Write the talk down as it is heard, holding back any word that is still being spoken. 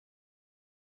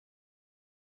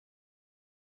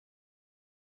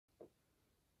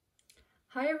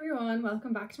Hi everyone,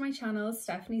 welcome back to my channel,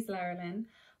 Stephanie's Lerlin.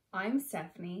 I'm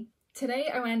Stephanie. Today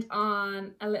I went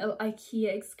on a little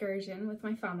IKEA excursion with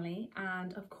my family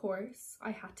and of course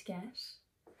I had to get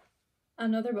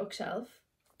another bookshelf.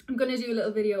 I'm going to do a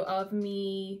little video of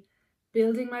me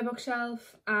building my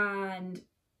bookshelf and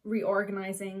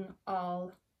reorganizing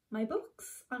all my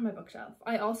books on my bookshelf.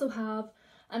 I also have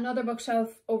another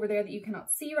bookshelf over there that you cannot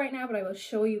see right now, but I will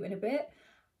show you in a bit,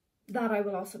 that I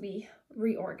will also be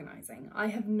reorganizing. I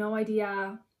have no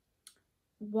idea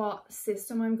what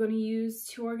system I'm going to use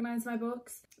to organize my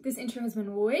books. This intro has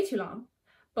been way too long,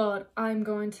 but I'm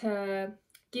going to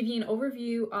give you an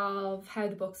overview of how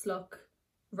the books look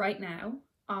right now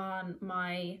on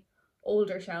my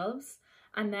older shelves,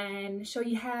 and then show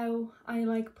you how I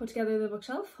put together the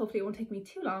bookshelf. Hopefully it won't take me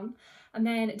too long, and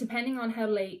then depending on how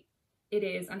late it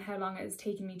is and how long it has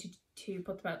taken me to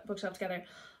put the bookshelf together,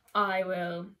 I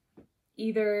will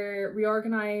either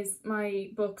reorganize my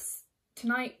books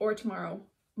tonight or tomorrow.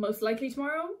 Most likely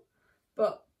tomorrow,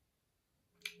 but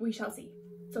we shall see.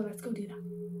 So let's go do that.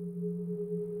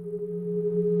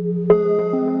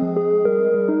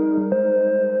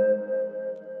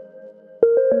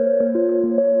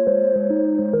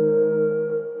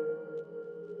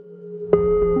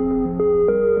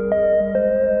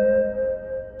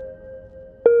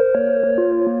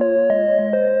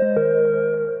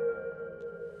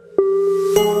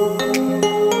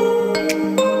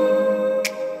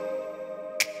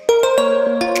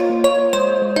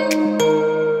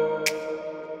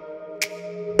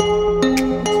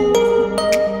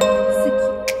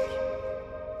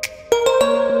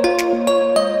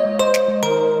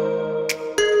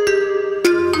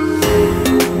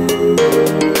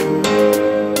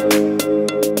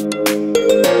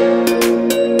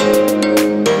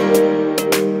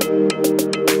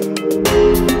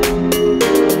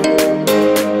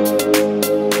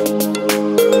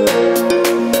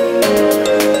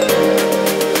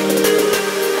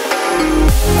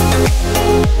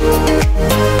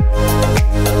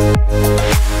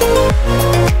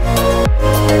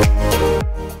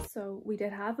 We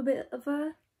did have a bit of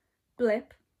a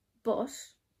blip, but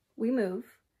we moved,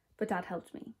 but Dad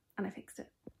helped me and I fixed it.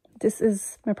 This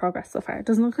is my progress so far. It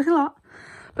doesn't look like a lot,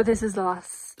 but this is the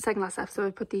second last step. So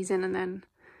I put these in and then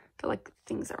the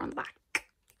things are on the back.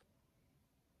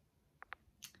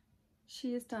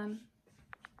 She is done.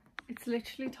 It's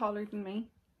literally taller than me.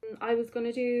 I was going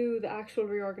to do the actual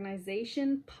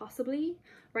reorganization possibly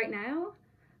right now,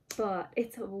 but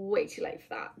it's way too late for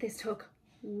that. This took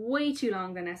way too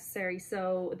long than necessary,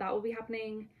 so that will be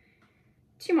happening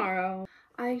tomorrow.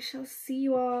 I shall see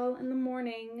you all in the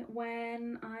morning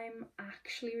when I'm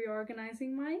actually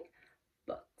reorganizing my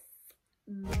books.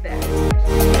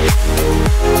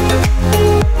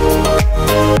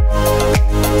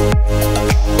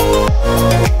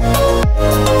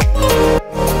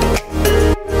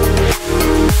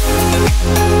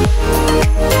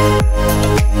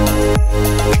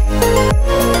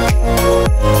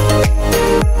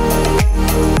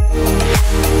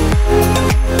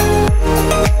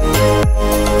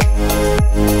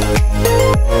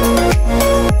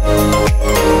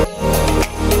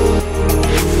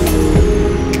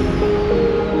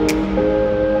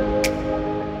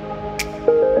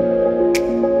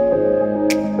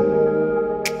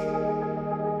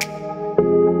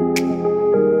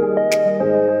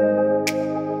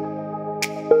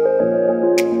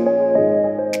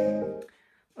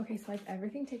 Okay, so I have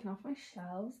everything taken off my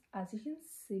shelves, as you can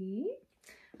see,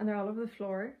 and they're all over the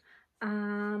floor.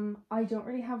 I don't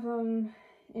really have them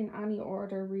in any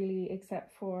order really,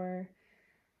 except for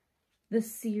the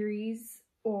series,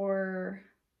 or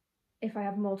if I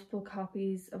have multiple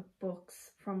copies of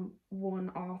books from one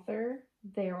author,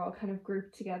 they are all kind of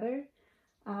grouped together.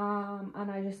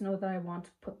 And I just know that I want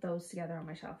to put those together on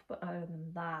my shelf, but other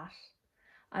than that,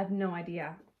 I have no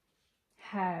idea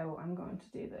how I'm going to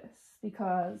do this,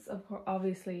 because of course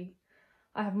obviously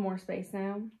I have more space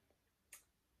now,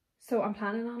 so I'm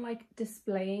planning on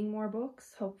displaying more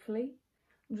books. Hopefully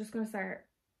I'm just going to start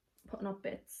putting up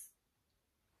bits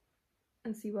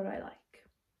and see what I like.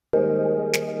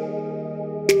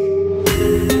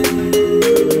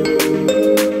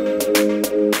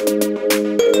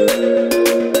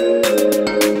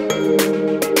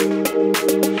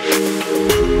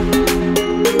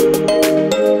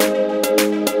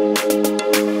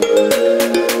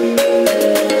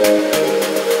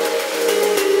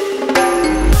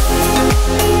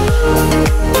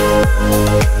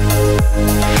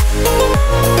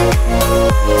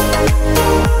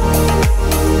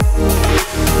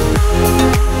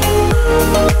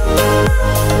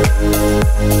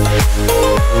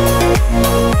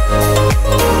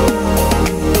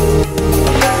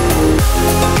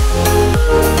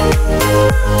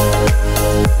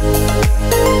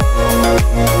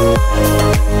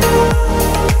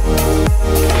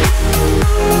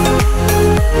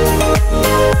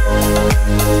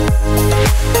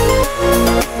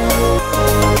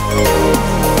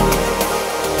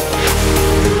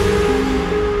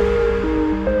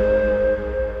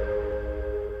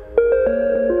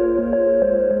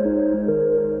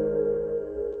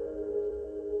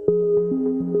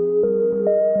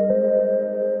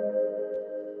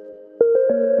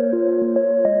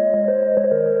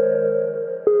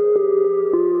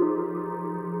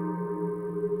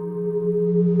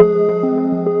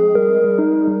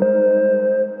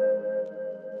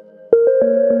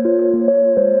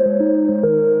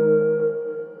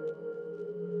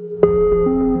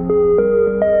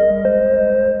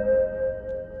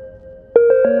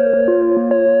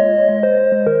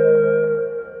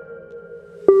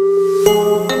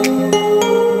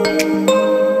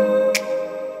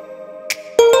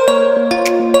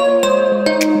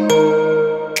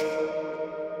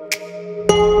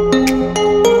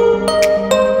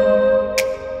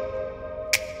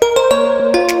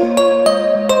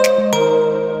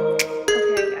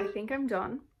 I'm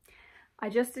done. I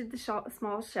just did the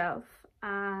small shelf,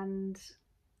 and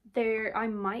there I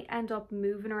might end up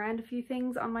moving around a few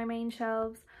things on my main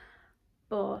shelves,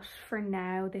 but for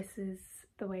now this is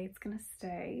the way it's gonna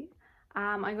stay.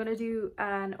 I'm gonna do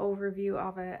an overview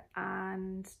of it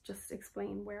and just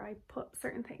explain where I put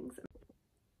certain things.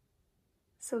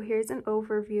 So here's an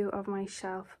overview of my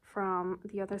shelf from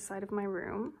the other side of my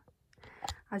room.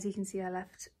 As you can see, I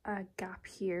left a gap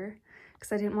here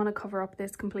because I didn't want to cover up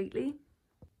this completely.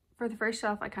 For the first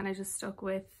shelf, I kind of just stuck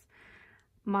with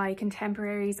my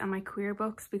contemporaries and my queer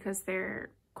books because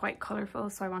they're quite colourful,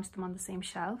 so I wanted them on the same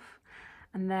shelf.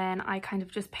 And then I kind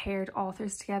of just paired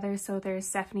authors together, so there's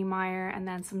Stephanie Meyer and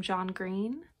then some John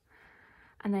Green.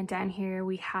 And then down here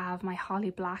we have my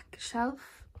Holly Black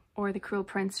shelf, or the Cruel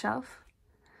Prince shelf.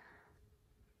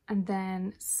 And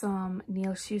then some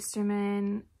Neil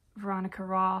Shusterman, Veronica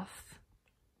Roth.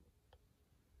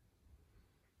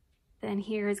 Then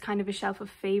here is kind of a shelf of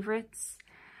favourites.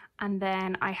 And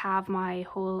then I have my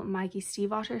whole Maggie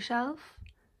Stiefvater shelf.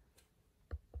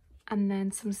 And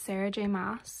then some Sarah J.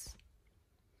 Maas.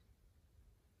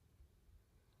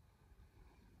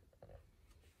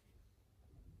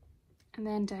 And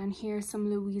then down here some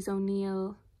Louise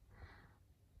O'Neill.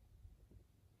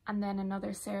 And then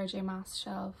another Sarah J. Maas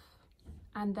shelf.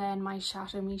 And then my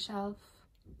Shatter Me shelf.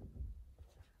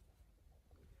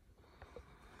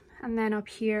 And then up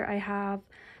here I have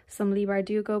some Leigh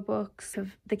Bardugo books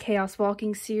of the Chaos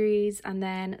Walking series, and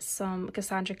then some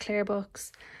Cassandra Clare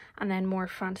books, and then more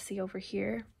fantasy over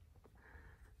here.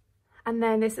 And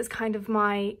then this is kind of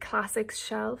my classics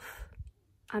shelf.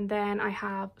 And then I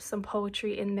have some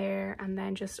poetry in there, and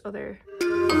then just other.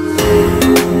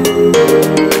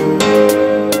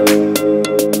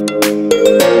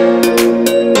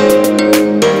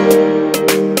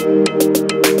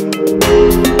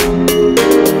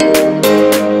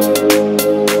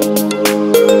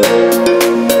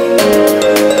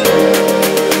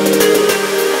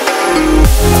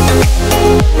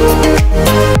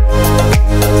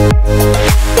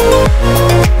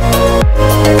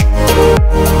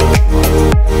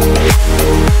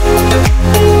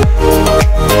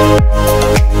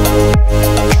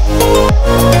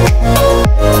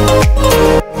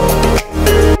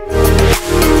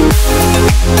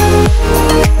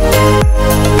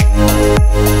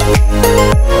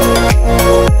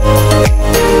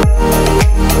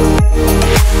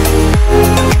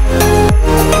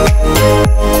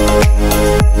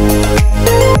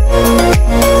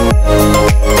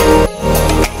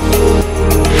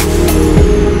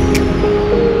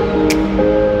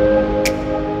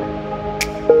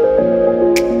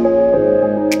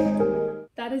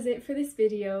 For this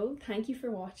video. Thank you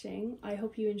for watching. I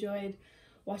hope you enjoyed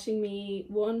watching me,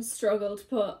 one, struggle to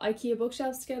put IKEA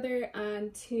bookshelves together,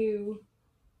 and two,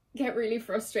 get really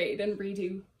frustrated and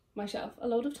redo my shelf a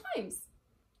load of times.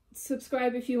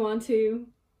 Subscribe if you want to.